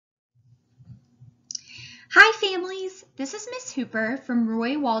Hi families, this is Miss Hooper from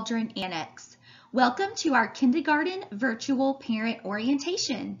Roy Waldron Annex. Welcome to our kindergarten virtual parent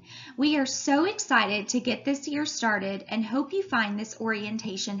orientation. We are so excited to get this year started and hope you find this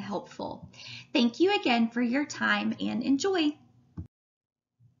orientation helpful. Thank you again for your time and enjoy.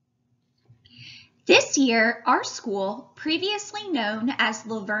 This year, our school, previously known as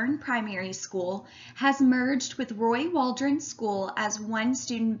Laverne Primary School, has merged with Roy Waldron School as one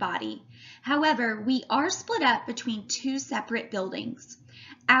student body. However, we are split up between two separate buildings.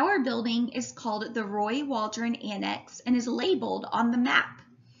 Our building is called the Roy Waldron Annex and is labeled on the map.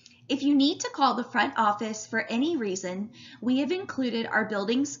 If you need to call the front office for any reason, we have included our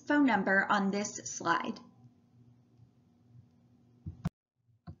building's phone number on this slide.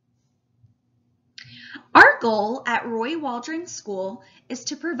 Our goal at Roy Waldron School is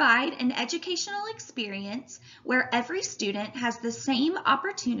to provide an educational experience where every student has the same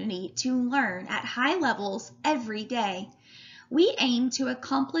opportunity to learn at high levels every day. We aim to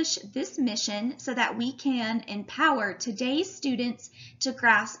accomplish this mission so that we can empower today's students to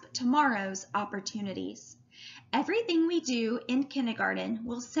grasp tomorrow's opportunities. Everything we do in kindergarten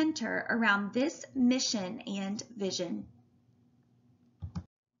will center around this mission and vision.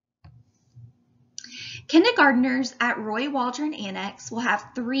 Kindergartners at Roy Waldron Annex will have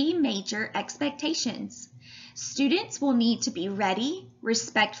three major expectations. Students will need to be ready,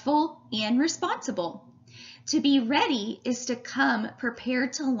 respectful, and responsible. To be ready is to come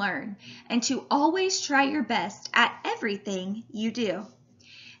prepared to learn and to always try your best at everything you do.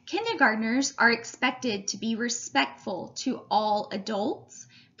 Kindergartners are expected to be respectful to all adults,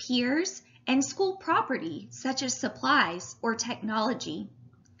 peers, and school property such as supplies or technology.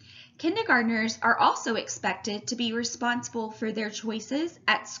 Kindergartners are also expected to be responsible for their choices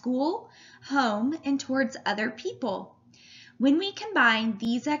at school, home, and towards other people. When we combine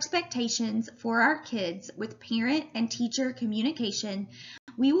these expectations for our kids with parent and teacher communication,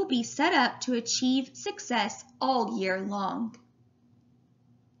 we will be set up to achieve success all year long.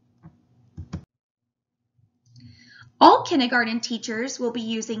 All kindergarten teachers will be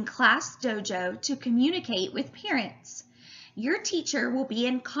using Class Dojo to communicate with parents. Your teacher will be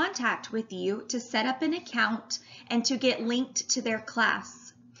in contact with you to set up an account and to get linked to their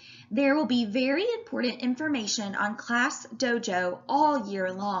class. There will be very important information on Class Dojo all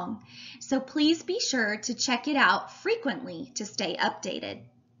year long, so please be sure to check it out frequently to stay updated.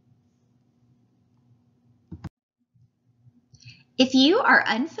 If you are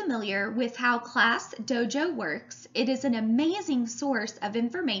unfamiliar with how Class Dojo works, it is an amazing source of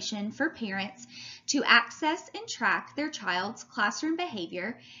information for parents to access and track their child's classroom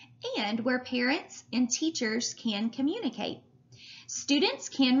behavior and where parents and teachers can communicate. Students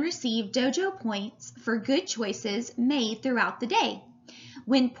can receive Dojo points for good choices made throughout the day.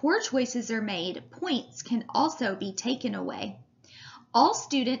 When poor choices are made, points can also be taken away. All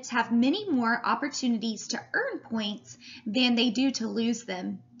students have many more opportunities to earn points than they do to lose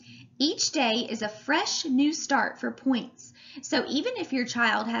them. Each day is a fresh new start for points, so even if your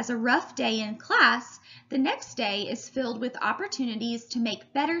child has a rough day in class, the next day is filled with opportunities to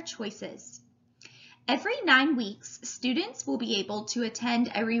make better choices. Every 9 weeks, students will be able to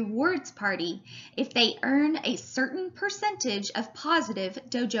attend a rewards party if they earn a certain percentage of positive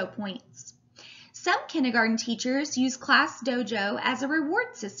Dojo points. Some kindergarten teachers use Class Dojo as a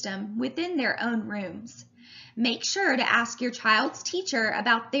reward system within their own rooms. Make sure to ask your child's teacher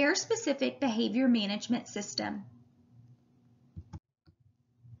about their specific behavior management system.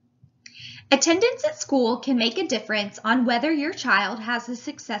 Attendance at school can make a difference on whether your child has a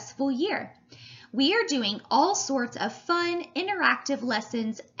successful year. We are doing all sorts of fun, interactive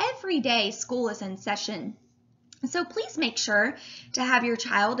lessons every day school is in session. So please make sure to have your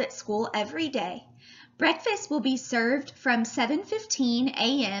child at school every day. Breakfast will be served from 7:15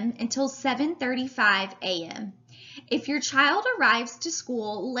 a.m. until 7:35 a.m. If your child arrives to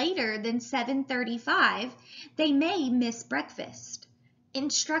school later than 7:35, they may miss breakfast.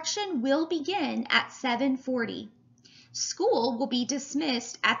 Instruction will begin at 7:40. School will be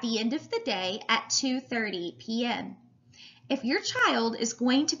dismissed at the end of the day at 2:30 p.m. If your child is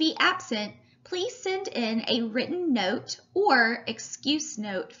going to be absent, please send in a written note or excuse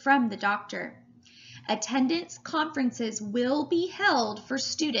note from the doctor. Attendance conferences will be held for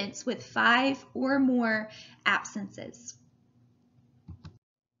students with 5 or more absences.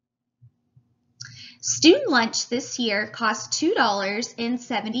 Student lunch this year costs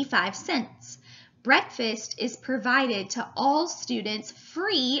 $2.75. Breakfast is provided to all students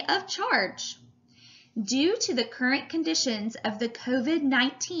free of charge. Due to the current conditions of the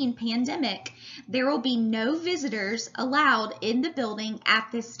COVID-19 pandemic, there will be no visitors allowed in the building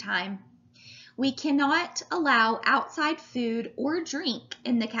at this time. We cannot allow outside food or drink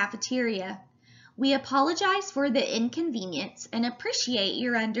in the cafeteria. We apologize for the inconvenience and appreciate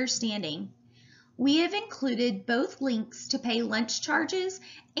your understanding. We have included both links to pay lunch charges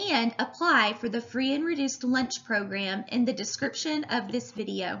and apply for the free and reduced lunch program in the description of this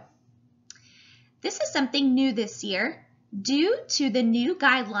video. This is something new this year. Due to the new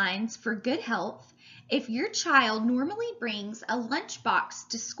guidelines for good health, if your child normally brings a lunchbox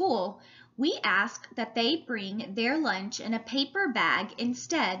to school, we ask that they bring their lunch in a paper bag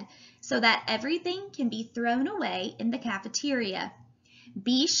instead so that everything can be thrown away in the cafeteria.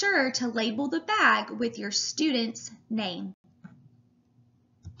 Be sure to label the bag with your student's name.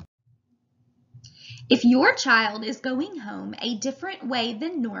 If your child is going home a different way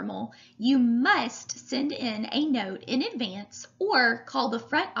than normal, you must send in a note in advance or call the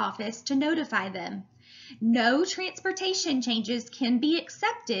front office to notify them. No transportation changes can be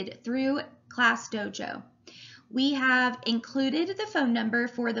accepted through Class Dojo. We have included the phone number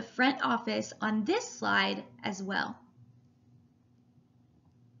for the front office on this slide as well.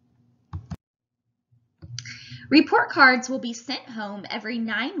 Report cards will be sent home every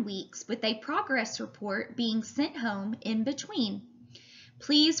 9 weeks with a progress report being sent home in between.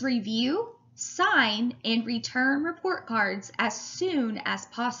 Please review, sign, and return report cards as soon as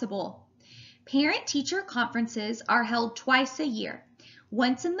possible. Parent-teacher conferences are held twice a year,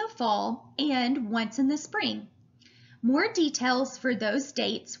 once in the fall and once in the spring. More details for those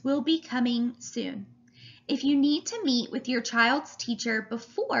dates will be coming soon. If you need to meet with your child's teacher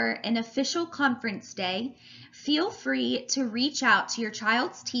before an official conference day, feel free to reach out to your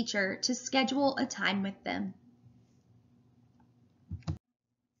child's teacher to schedule a time with them.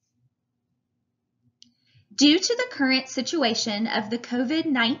 Due to the current situation of the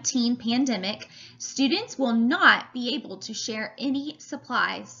COVID-19 pandemic, students will not be able to share any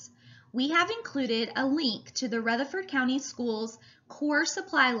supplies. We have included a link to the Rutherford County Schools core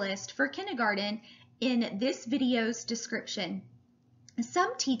supply list for kindergarten in this video's description.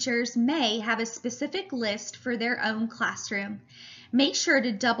 Some teachers may have a specific list for their own classroom. Make sure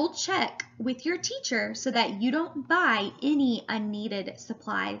to double check with your teacher so that you don't buy any unneeded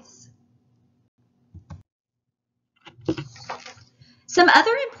supplies. Some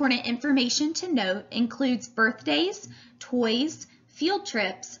other important information to note includes birthdays, toys, field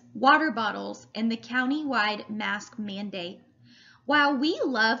trips, water bottles, and the county-wide mask mandate. While we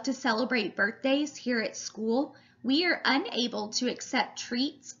love to celebrate birthdays here at school, we are unable to accept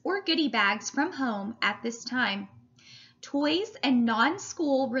treats or goodie bags from home at this time. Toys and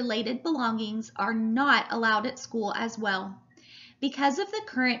non-school related belongings are not allowed at school as well. Because of the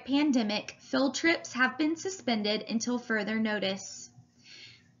current pandemic, field trips have been suspended until further notice.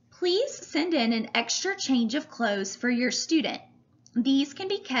 Please send in an extra change of clothes for your student. These can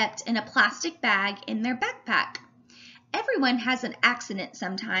be kept in a plastic bag in their backpack. Everyone has an accident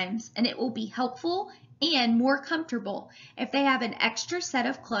sometimes, and it will be helpful and more comfortable if they have an extra set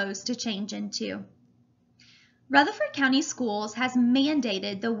of clothes to change into. Rutherford County Schools has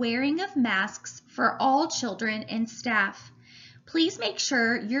mandated the wearing of masks for all children and staff. Please make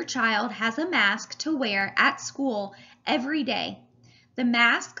sure your child has a mask to wear at school every day. The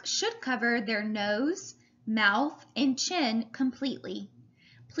mask should cover their nose, mouth, and chin completely.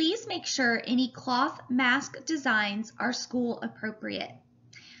 Please make sure any cloth mask designs are school appropriate.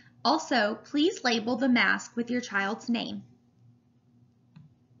 Also, please label the mask with your child's name.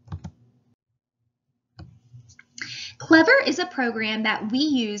 Clever is a program that we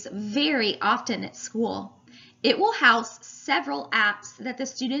use very often at school. It will house several apps that the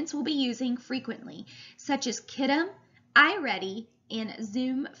students will be using frequently, such as Kidem, iReady, and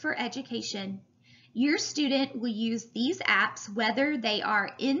Zoom for Education. Your student will use these apps whether they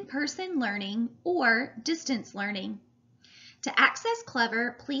are in-person learning or distance learning. To access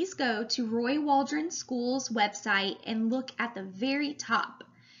Clever, please go to Roy Waldron School's website and look at the very top.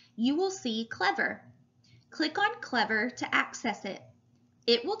 You will see Clever. Click on Clever to access it.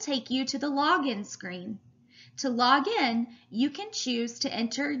 It will take you to the login screen. To log in, you can choose to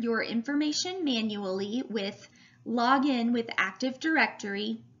enter your information manually with Login with Active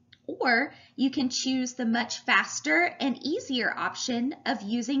Directory, or you can choose the much faster and easier option of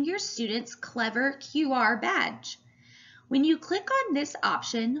using your student's Clever QR badge. When you click on this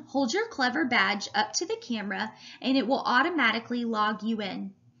option, hold your Clever badge up to the camera and it will automatically log you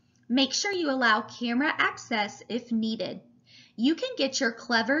in. Make sure you allow camera access if needed. You can get your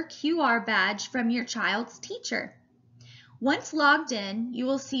Clever QR badge from your child's teacher. Once logged in, you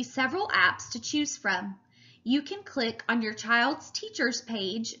will see several apps to choose from. You can click on your child's teacher's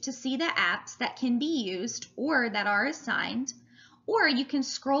page to see the apps that can be used or that are assigned, or you can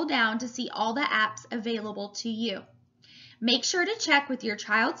scroll down to see all the apps available to you. Make sure to check with your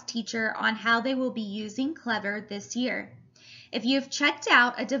child's teacher on how they will be using Clever this year. If you have checked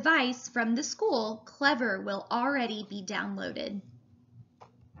out a device from the school, Clever will already be downloaded.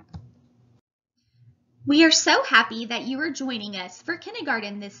 We are so happy that you are joining us for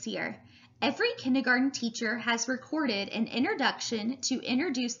kindergarten this year. Every kindergarten teacher has recorded an introduction to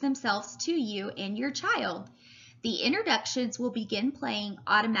introduce themselves to you and your child. The introductions will begin playing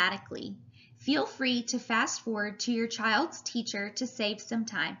automatically. Feel free to fast forward to your child's teacher to save some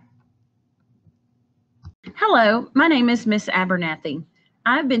time. Hello, my name is Miss Abernathy.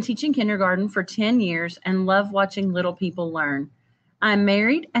 I've been teaching kindergarten for 10 years and love watching little people learn. I'm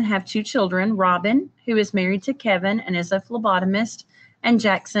married and have 2 children, Robin, who is married to Kevin and is a phlebotomist, and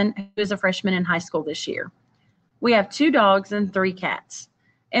Jackson, who is a freshman in high school this year. We have 2 dogs and 3 cats.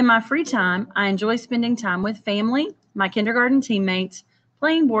 In my free time, I enjoy spending time with family, my kindergarten teammates,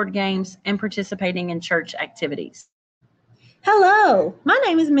 playing board games, and participating in church activities. Hello, my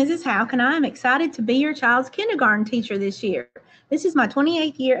name is Mrs. Houck, and I am excited to be your child's kindergarten teacher this year. This is my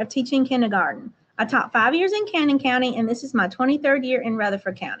 28th year of teaching kindergarten. I taught 5 years in Cannon County, and this is my 23rd year in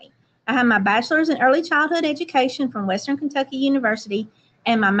Rutherford County. I have my bachelor's in early childhood education from Western Kentucky University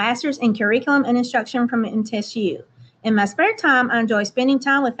and my master's in curriculum and instruction from MTSU. In my spare time, I enjoy spending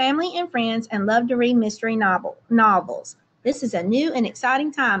time with family and friends and love to read mystery novels. This is a new and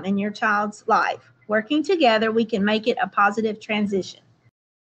exciting time in your child's life. Working together, we can make it a positive transition.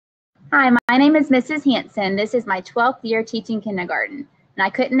 Hi, my name is Mrs. Hanson. This is my 12th year teaching kindergarten, and I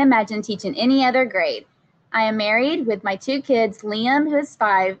couldn't imagine teaching any other grade. I am married with my 2 kids, Liam, who is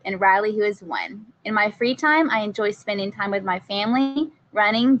 5, and Riley, who is 1. In my free time, I enjoy spending time with my family,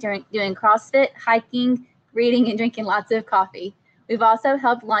 running, doing CrossFit, hiking, reading, and drinking lots of coffee. We've also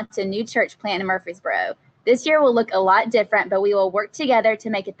helped launch a new church plant in Murfreesboro. This year will look a lot different, but we will work together to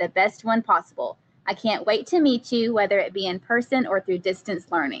make it the best one possible. I can't wait to meet you, whether it be in person or through distance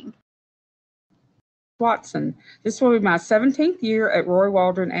learning. Watson. This will be my 17th year at Roy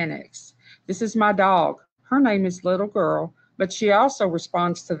Waldron Annex. This is my dog. Her name is Little Girl, but she also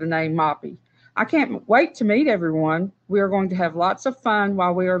responds to the name Moppy. I can't wait to meet everyone. We are going to have lots of fun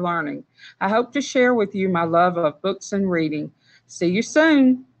while we are learning. I hope to share with you my love of books and reading. See you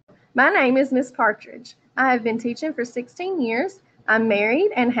soon. My name is Miss Partridge. I have been teaching for 16 years. I'm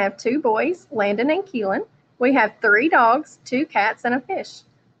married and have 2 boys, Landon and Keelan. We have 3 dogs, 2 cats, and a fish.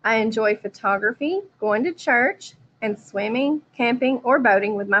 I enjoy photography, going to church, and swimming, camping, or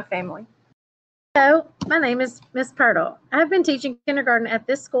boating with my family. Hello, my name is Miss Purtle. I've been teaching kindergarten at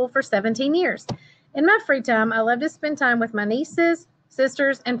this school for 17 years. In my free time, I love to spend time with my nieces,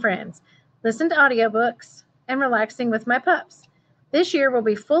 sisters, and friends, listen to audiobooks, and relaxing with my pups. This year will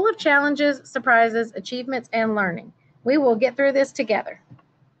be full of challenges, surprises, achievements, and learning. We will get through this together.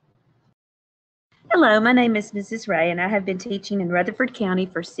 Hello, my name is Mrs. Ray, and I have been teaching in Rutherford County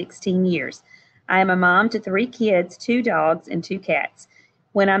for 16 years. I am a mom to 3 kids, 2 dogs, and 2 cats.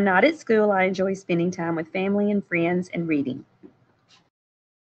 When I'm not at school, I enjoy spending time with family and friends and reading.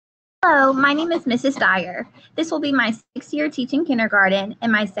 Hello, my name is Mrs. Dyer. This will be my 6th year teaching kindergarten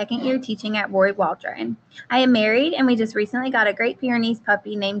and my 2nd year teaching at Roy Waldron. I am married, and we just recently got a Great Pyrenees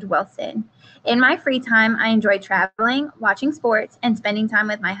puppy named Wilson. In my free time, I enjoy traveling, watching sports, and spending time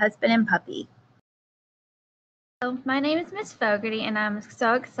with my husband and puppy. Hello, my name is Miss Fogarty, and I'm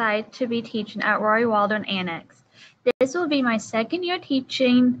so excited to be teaching at Roy Waldron Annex. This will be my 2nd year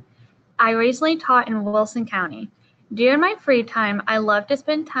teaching. I recently taught in Wilson County. During my free time, I love to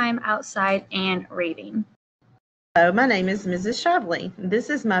spend time outside and reading. Hello, my name is Mrs. Shavley. This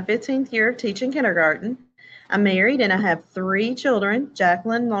is my 15th year of teaching kindergarten. I'm married and I have 3 children,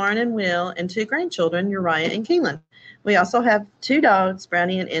 Jacqueline, Lauren, and Will, and 2 grandchildren, Uriah and Keelan. We also have 2 dogs,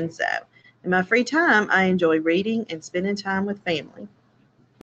 Brownie and Enzo. In my free time, I enjoy reading and spending time with family.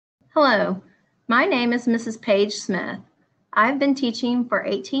 Hello, my name is Mrs. Paige Smith. I've been teaching for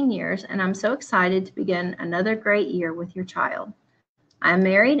 18 years, and I'm so excited to begin another great year with your child. I'm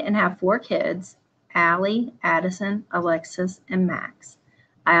married and have 4 kids, Allie, Addison, Alexis, and Max.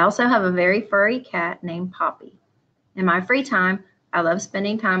 I also have a very furry cat named Poppy. In my free time, I love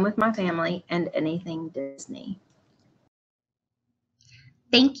spending time with my family and anything Disney.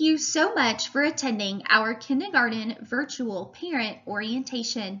 Thank you so much for attending our kindergarten virtual parent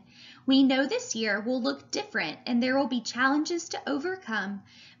orientation. We know this year will look different and there will be challenges to overcome,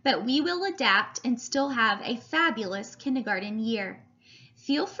 but we will adapt and still have a fabulous kindergarten year.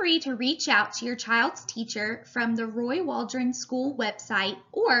 Feel free to reach out to your child's teacher from the Roy Waldron School website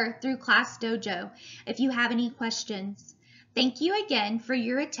or through Class Dojo if you have any questions. Thank you again for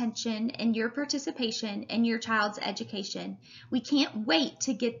your attention and your participation in your child's education. We can't wait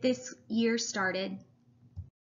to get this year started.